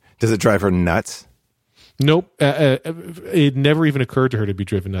 Does it drive her nuts? Nope. It never even occurred to her to be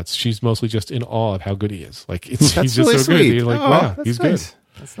driven nuts. She's mostly just in awe of how good he is. Like, he's just really so sweet. good. You're like, wow, he's nice. good.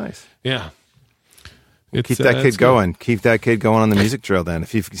 That's nice. Yeah. It's, Keep that kid it's going. Keep that kid going on the music drill. Then,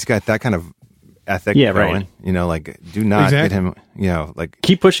 if he's got that kind of ethic Yeah, going, right. you know, like do not Exactly. get him. You know, like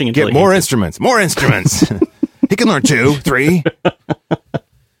Keep pushing until get he more hates instruments. More instruments. He can learn 2, 3.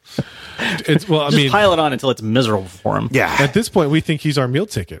 It's well, I Just mean, pile it on until it's miserable for him. Yeah. at this point, we think he's our meal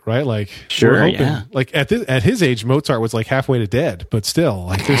ticket, right? Like, Sure, we're hoping, yeah. like at his age, Mozart was like halfway to dead, but still,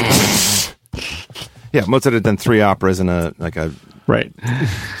 like, there's Yeah, Mozart had done 3 operas and a Right.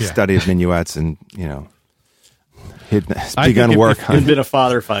 study of minuets, and you know, he'd I begun think work if- on He's been a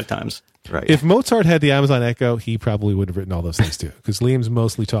father 5 times. right. if Mozart had the Amazon Echo, he probably would have written all those things too. Because Liam's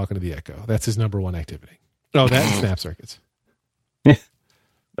mostly talking to the Echo. That's his number one activity. Oh, that and snap circuits.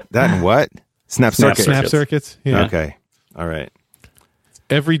 That and what? Snap Snap circuit. Snap circuits. Yeah. Okay. All right.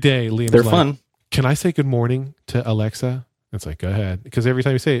 Every day, Liam's They're like, fun. "Can I say good morning to Alexa?" It's like, go ahead. Because every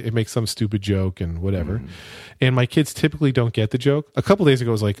time you say it, it makes some stupid joke and whatever. And my kids typically don't get the joke. A couple days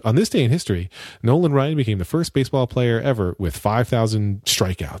ago, it was like, on this day in history, Nolan Ryan became the first baseball player ever with 5,000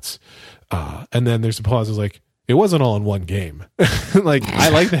 strikeouts. And then there's a pause. It's like, it wasn't all in one game. Like, I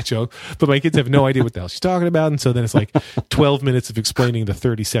like that joke, but my kids have no idea what the hell she's talking about. And so then it's like 12 minutes of explaining the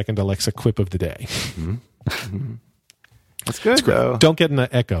 30-second Alexa quip of the day. That's good, though. Don't get in the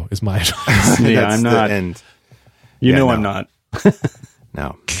Echo is my advice. Yeah, That's I'm the not. end. You Yeah, know no. I'm not.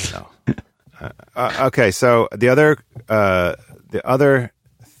 No. Okay, so the other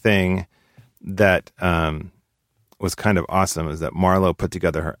thing that was kind of awesome is that Marlo put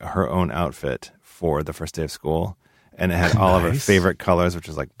together her own outfit for the first day of school, and it had all of her Nice. favorite colors, which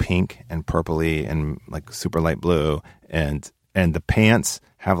was like pink and purpley and like super light blue, and the pants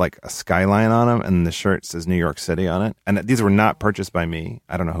have like a skyline on them, and the shirt says New York City on it. And these were not purchased by me.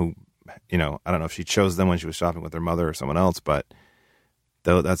 I don't know who, you know, I don't know if she chose them when she was shopping with her mother or someone else, but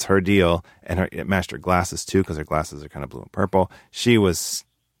though that's her deal. And it matched her glasses too, because her glasses are kind of blue and purple. She was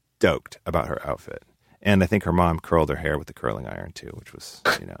stoked about her outfit. And I think her mom curled her hair with the curling iron too, which was,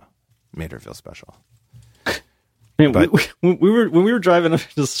 you know, made her feel special. Man, But- when we were driving up,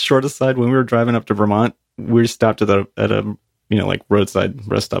 just short aside, when we were driving up to Vermont, we stopped at a you know, like roadside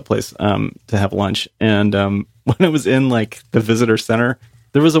rest stop place to have lunch. And when I was in like the visitor center,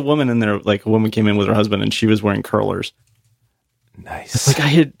 there was a woman in there, like a woman came in with her husband, and she was wearing curlers. Nice.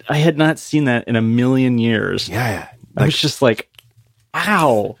 Like I had not seen that in a million years. Yeah. I was just like,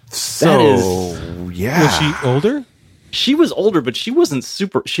 wow. So, yeah. Was she older? She was older, but she was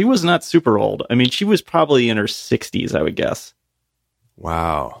not super old. I mean, she was probably in her 60s, I would guess.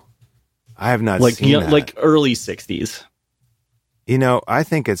 Wow. I have not Like seen that. like early 60s. You know, I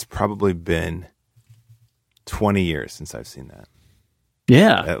think it's probably been 20 years since I've seen that.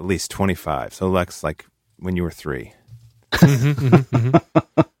 Yeah. At least 25. So, Lex, like when you were 3.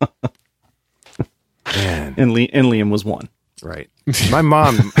 Man. And Liam was 1. Right. My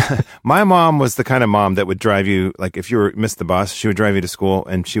mom was the kind of mom that would drive you, like if you missed the bus, she would drive you to school,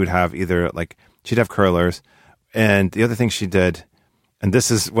 and she would have she'd have curlers. And the other thing she did, and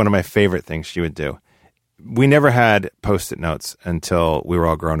this is one of my favorite things she would do, we never had Post-it notes until we were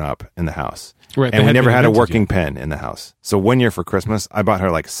all grown up in the house. Right, And they we hadn't never been had a invented working yet. pen in the house. So one year for Christmas, I bought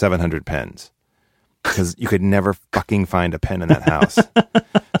her like 700 pens because you could never fucking find a pen in that house.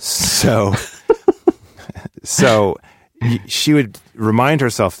 So she would remind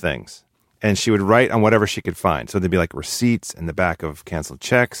herself things, and she would write on whatever she could find. So there'd be like receipts in the back of canceled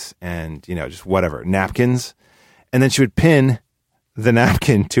checks and, you know, just whatever, napkins. And then she would pin the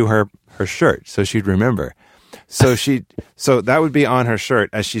napkin to her shirt so she'd remember. So that would be on her shirt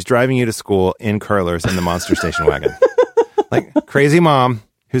as she's driving you to school in curlers in the Monster Station wagon. Like crazy mom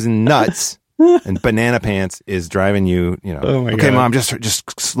who's nuts and banana pants is driving you, you know. Oh my okay, God. mom,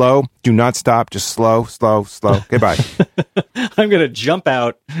 just slow. Do not stop. Just slow. Okay, bye. I'm going to jump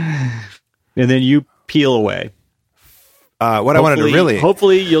out, and then you peel away. What I wanted to really...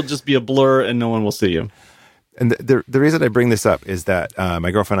 Hopefully you'll just be a blur and no one will see you. And the reason I bring this up is that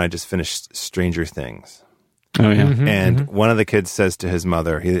my girlfriend and I just finished Stranger Things. Oh, yeah. And one of the kids says to his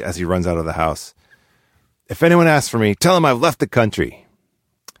mother, as he runs out of the house, if anyone asks for me, tell them I've left the country.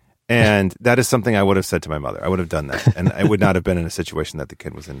 And that is something I would have said to my mother. I would have done that. And I would not have been in a situation that the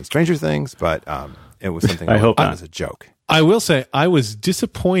kid was in Stranger Things, but it was something I I hope hope not. as a joke. I will say I was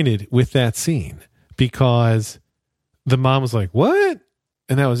disappointed with that scene because the mom was like, "What?"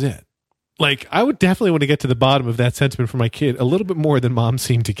 And that was it. Like, I would definitely want to get to the bottom of that sentiment for my kid a little bit more than mom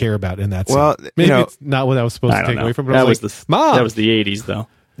seemed to care about in that scene. Well, Maybe you know, it's not what I was supposed I to don't take know. away from it. That I was was like, the Mom! That was the 80s, though.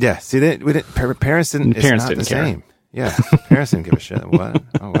 Yeah, see, parents didn't. Parents it's not didn't the care. same. Yeah, parents didn't give a shit. What?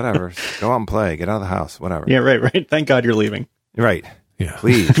 Oh, whatever. Go out and play. Get out of the house. Whatever. Yeah, right. Thank God you're leaving. Right. Yeah.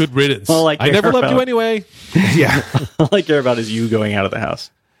 Please. Good riddance. All I I never care loved you about- anyway. Yeah. All I care about is you going out of the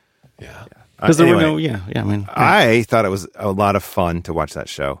house. Yeah. Because there Anyway, were no, I mean, I thought it was a lot of fun to watch that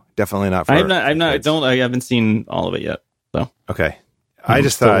show. Definitely not for I haven't seen all of it yet. So Okay. I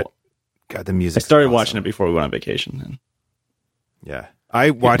just thought, God, the music. I started watching it before we went on vacation. And Yeah. I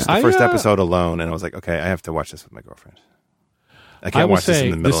watched the first episode alone, and I was like, okay, I have to watch this with my girlfriend. I can't watch this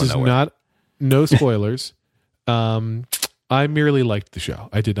in the middle of nowhere. This is no spoilers. I merely liked the show.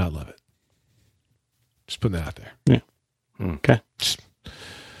 I did not love it. Just putting that out there. Yeah. Okay.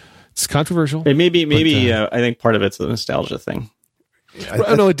 It's controversial. It maybe I think part of it's the nostalgia thing.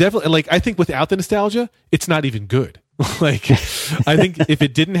 No, it definitely. I think without the nostalgia, it's not even good. I think if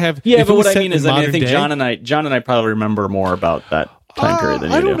it didn't have, but what I mean is, I think John and I probably remember more about that time period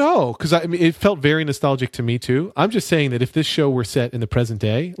than you do. I don't know, because it felt very nostalgic to me too. I'm just saying that if this show were set in the present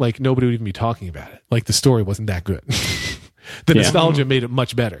day, nobody would even be talking about it. The story wasn't that good. The nostalgia made it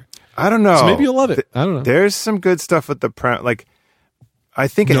much better. I don't know. So maybe you'll love it. I don't know. There's some good stuff with the I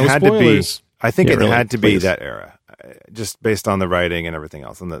think it had to be. I think it had to be that era, just based on the writing and everything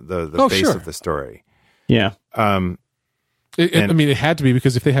else, and the base of the story. Yeah. It had to be,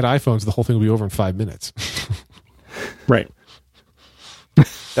 because if they had iPhones, the whole thing would be over in 5 minutes. Right.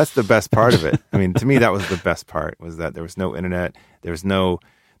 That's the best part of it. I mean, to me, that was the best part, was that there was no internet. They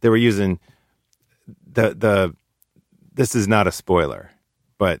were using this is not a spoiler,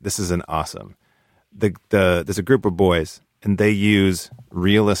 but this is an awesome. There's a group of boys, and they use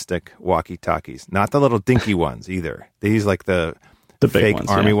realistic walkie-talkies, not the little dinky ones either. They use the fake ones,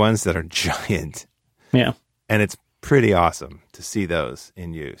 army ones that are giant. Yeah. And it's pretty awesome to see those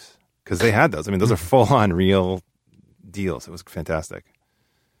in use, because they had those. I mean, those are full-on real deals. It was fantastic.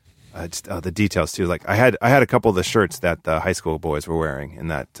 Just the details too. I had a couple of the shirts that the high school boys were wearing in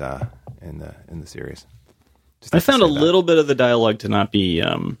that in the series. I found a little bit of the dialogue to not be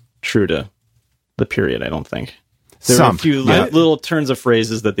true to the period. I don't think there were a few little turns of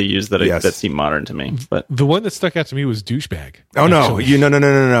phrases that they used that seem modern to me. But the one that stuck out to me was douchebag. Oh no!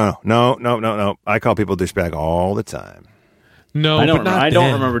 No! I call people douchebag all the time. No, I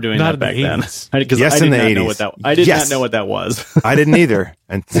don't remember doing that back then. Yes, in the 80s. I did not know what that was. I didn't either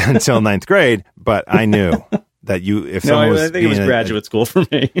until ninth grade. But I knew that if someone was, I think it was graduate school for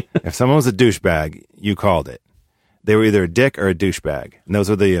me. If someone was a douchebag, you called it. They were either a dick or a douchebag, and those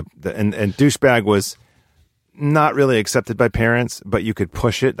were and douchebag was not really accepted by parents, but you could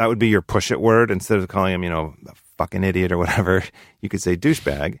push it. That would be your push it word. Instead of calling him, a fucking idiot or whatever, you could say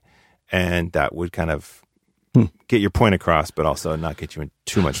douchebag, and that would kind of get your point across, but also not get you in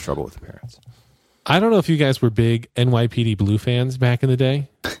too much trouble with the parents. I don't know if you guys were big NYPD Blue fans back in the day,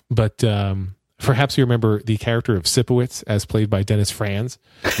 but perhaps you remember the character of Sipowicz, as played by Dennis Franz,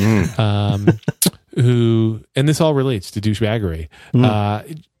 who, and this all relates to douchebaggery.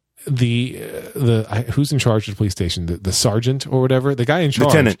 Who's in charge of the police station? The sergeant or whatever, the guy in charge,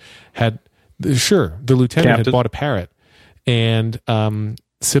 lieutenant. The lieutenant had bought a parrot, and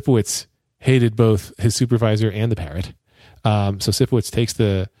Sipowicz hated both his supervisor and the parrot. So Sipowicz takes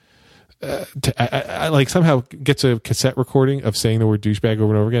somehow gets a cassette recording of saying the word douchebag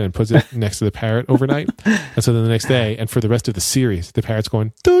over and over again and puts it next to the parrot overnight. And so then the next day, and for the rest of the series, the parrot's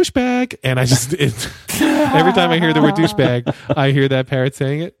going douchebag. And every time I hear the word douchebag, I hear that parrot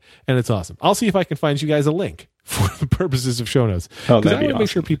saying it, and it's awesome. I'll see if I can find you guys a link for the purposes of show notes, because I want to make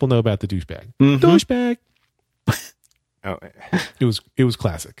sure people know about the douchebag. Mm-hmm. Douchebag. Oh, it was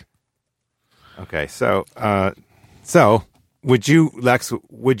classic. Okay, so would you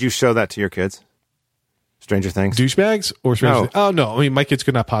show that to your kids? Stranger Things? Douchebags or Stranger Things? Oh, no. I mean, my kids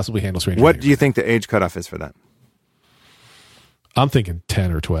could not possibly handle Stranger Things. What do you think the age cutoff is for that? I'm thinking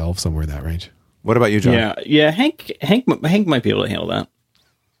 10 or 12, somewhere in that range. What about you, John? Yeah. Hank might be able to handle that.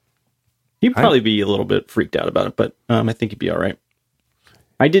 He'd probably be a little bit freaked out about it, but I think he'd be all right.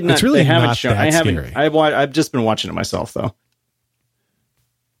 I did not. It's really not that scary. I've just been watching it myself, though.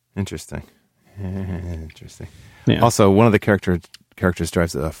 Interesting. Yeah. Also, one of the characters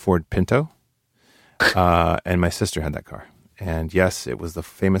drives a Ford Pinto, and my sister had that car. And yes, it was the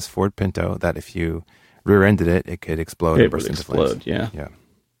famous Ford Pinto that if you rear-ended it, it could explode. It would explode. Yeah.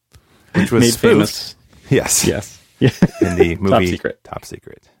 Which was made famous. Yes. Yeah. In the movie Top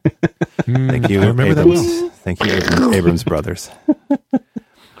Secret. Thank you. I remember Abrams. that well. Thank you, Abrams brothers.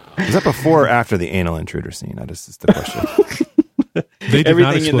 Was that before or after the anal intruder scene? That is just the question.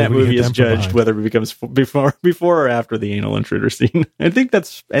 Everything in that movie is judged whether it becomes before or after the anal intruder scene. I think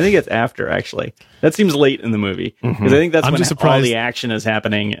it's after, actually. That seems late in the movie, because I think that's when all the action is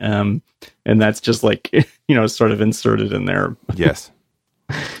happening, and that's just sort of inserted in there. Yes.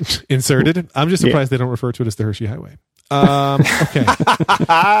 Inserted? I'm just surprised they don't refer to it as the Hershey Highway. Okay.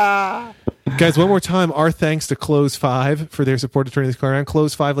 Guys, one more time, our thanks to Close 5 for their support of turning this car around.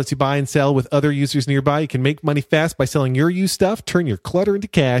 Close 5 lets you buy and sell with other users nearby. You can make money fast by selling your used stuff, turn your clutter into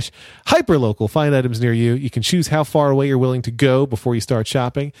cash. Hyperlocal, find items near you. You can choose how far away you're willing to go before you start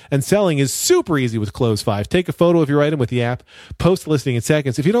shopping. And selling is super easy with Close 5. Take a photo of your item with the app, post the listing in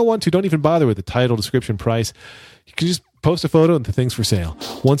seconds. If you don't want to, don't even bother with the title, description, price. You can just post a photo and the thing's for sale.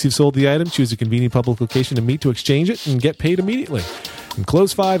 Once you've sold the item, choose a convenient public location to meet to exchange it and get paid immediately. And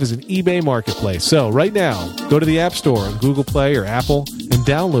Close 5 is an eBay marketplace. So right now, go to the App Store on Google Play or Apple and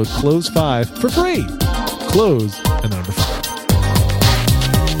download Close 5 for free. Close and number 5.